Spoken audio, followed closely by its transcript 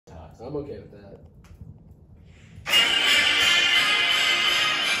I'm okay with that.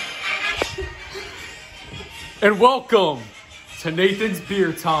 And welcome to Nathan's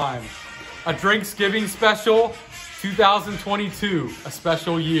Beer Time, a Drinksgiving special 2022, a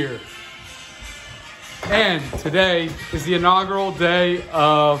special year. And today is the inaugural day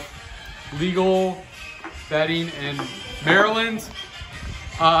of legal betting in Maryland.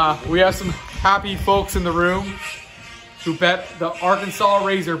 We have some happy folks in the room who bet the Arkansas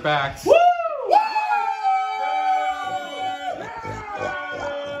Razorbacks. Woo!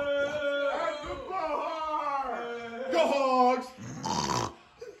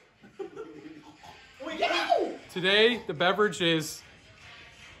 Today, the beverage is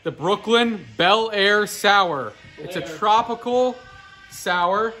the Brooklyn Bel Air Sour. It's a tropical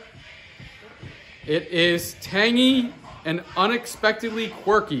sour. It is tangy and unexpectedly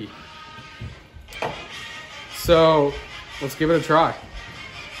quirky. So, let's give it a try.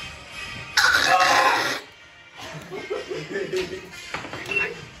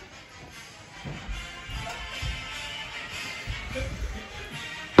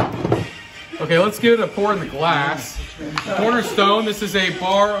 Okay, let's give it a pour in the glass. Cornerstone, this is a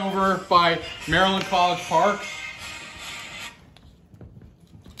bar over by Maryland College Park.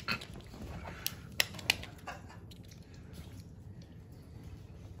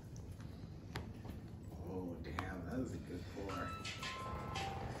 Oh, damn, that was a good pour.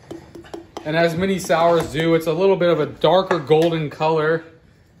 And as many sours do, it's a little bit of a darker golden color.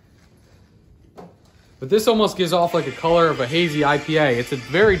 But this almost gives off like a color of a hazy IPA. It's a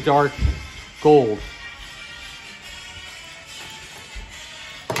very dark gold.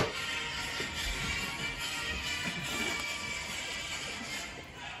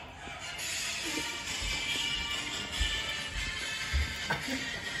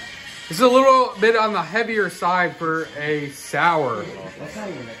 This is a little bit on the heavier side for a sour. That's not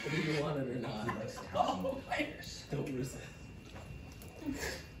even if you want it or not. Oh, don't resist.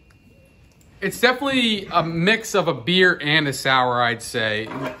 It's definitely a mix of a beer and a sour, I'd say.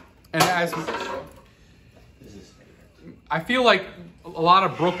 And as I feel like a lot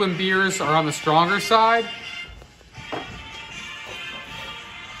of Brooklyn beers are on the stronger side.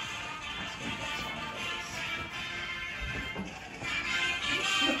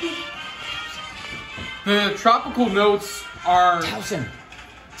 The tropical notes are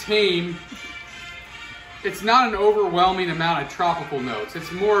tame. It's not an overwhelming amount of tropical notes.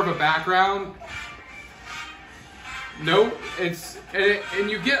 It's more of a background note. And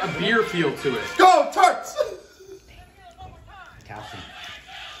you get a beer feel to it. Go, Tarts!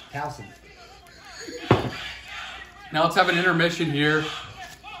 Calcium. Now let's have an intermission here.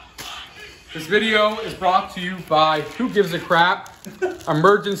 This video is brought to you by Who Gives a Crap?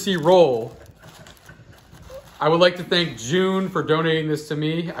 Emergency Roll. I would like to thank June for donating this to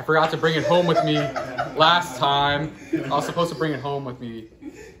me. I forgot to bring it home with me last time. I was supposed to bring it home with me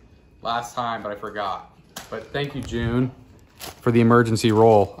last time, but I forgot. But thank you, June, for the emergency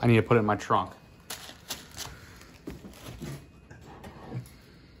roll. I need to put it in my trunk.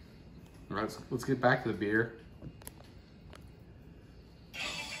 All right, let's get back to the beer.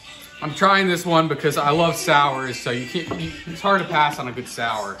 I'm trying this one because I love sours, so it's hard to pass on a good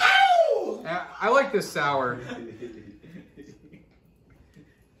sour. I like this sour.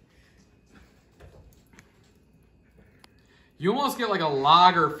 You almost get like a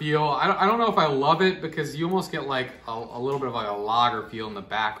lager feel. I don't know if I love it because you almost get like a little bit of like a lager feel in the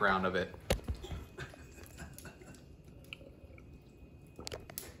background of it.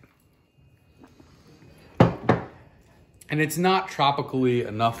 And it's not tropically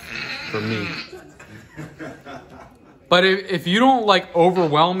enough for me. But if you don't like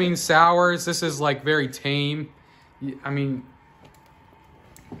overwhelming sours, this is like very tame. I mean,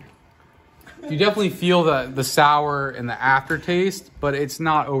 you definitely feel the sour and the aftertaste, but it's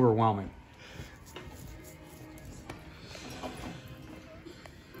not overwhelming.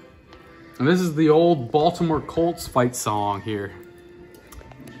 And this is the old Baltimore Colts fight song here.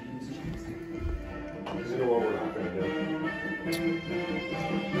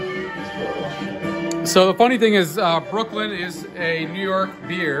 So the funny thing is, Brooklyn is a New York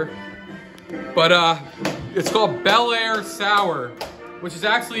beer, but it's called Bel Air Sour, which is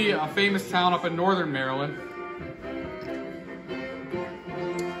actually a famous town up in northern Maryland.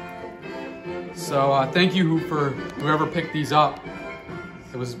 So thank you for whoever picked these up.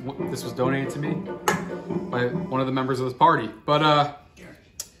 This was donated to me by one of the members of this party. But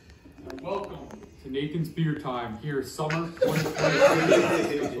welcome to Nathan's Beer Time here, summer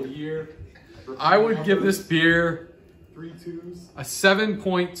 2022 special year. I would give this beer a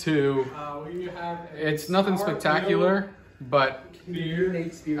 7.2. It's nothing spectacular. But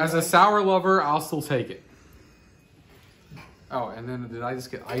Nate's beer. as a sour lover, I'll still take it. Oh, and then did I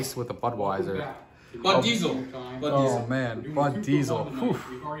just get iced with a Budweiser? Bud Diesel. Oh man, Bud Diesel. Whew.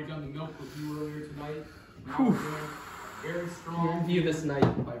 We've already done the milk review earlier tonight. Whew. Very strong. Review this night.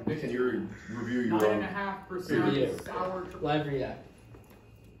 Can you review your own? 9.5% sour. Live react.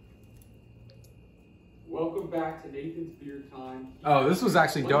 Welcome back to Nathan's Beer Time. Oh, this was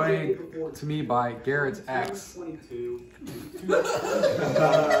actually donated to me by Garrett's ex. 22.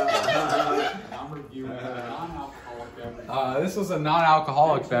 I'm reviewing a non-alcoholic beverage. This was a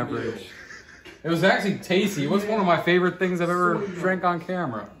non-alcoholic beverage. It was actually tasty. It was one of my favorite things I've ever drank on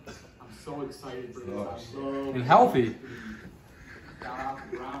camera. I'm so excited for this. And healthy. Shout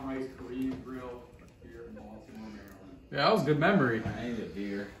out to Brown Rice Korean Grill here in Baltimore, Maryland. Yeah, that was a good memory. I need a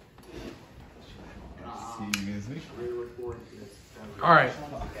beer. See you guys next Really look forward to this. All right.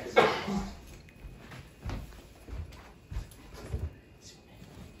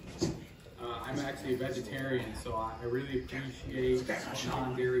 I'm actually a vegetarian, so I really appreciate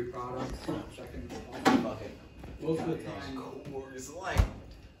non-dairy products. Most of the time,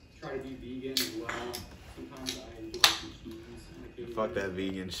 try to be vegan as well. Sometimes I enjoy some cheese. And occasionally- Fuck that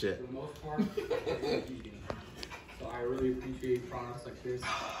vegan shit. For the most part, I'm vegan. So I really appreciate products like this.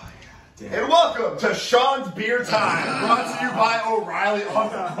 And welcome to Sean's Beer Time, brought to you by O'Reilly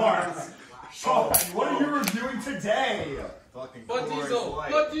Auto Parts. Sean, what are you reviewing today? Fucking Bud Coors Diesel!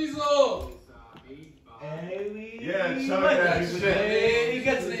 Light. Bud Diesel! Yeah, Sean, that shit. He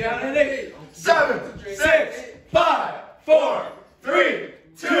gets it down in 8. 7, 6, 5, 4, 3,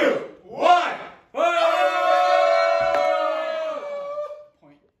 2, 1.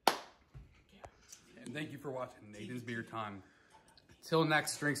 And thank you for watching Nathan's Beer Time. Till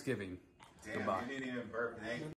next Drinksgiving. Damn, Goodbye. you didn't even burp, Nate.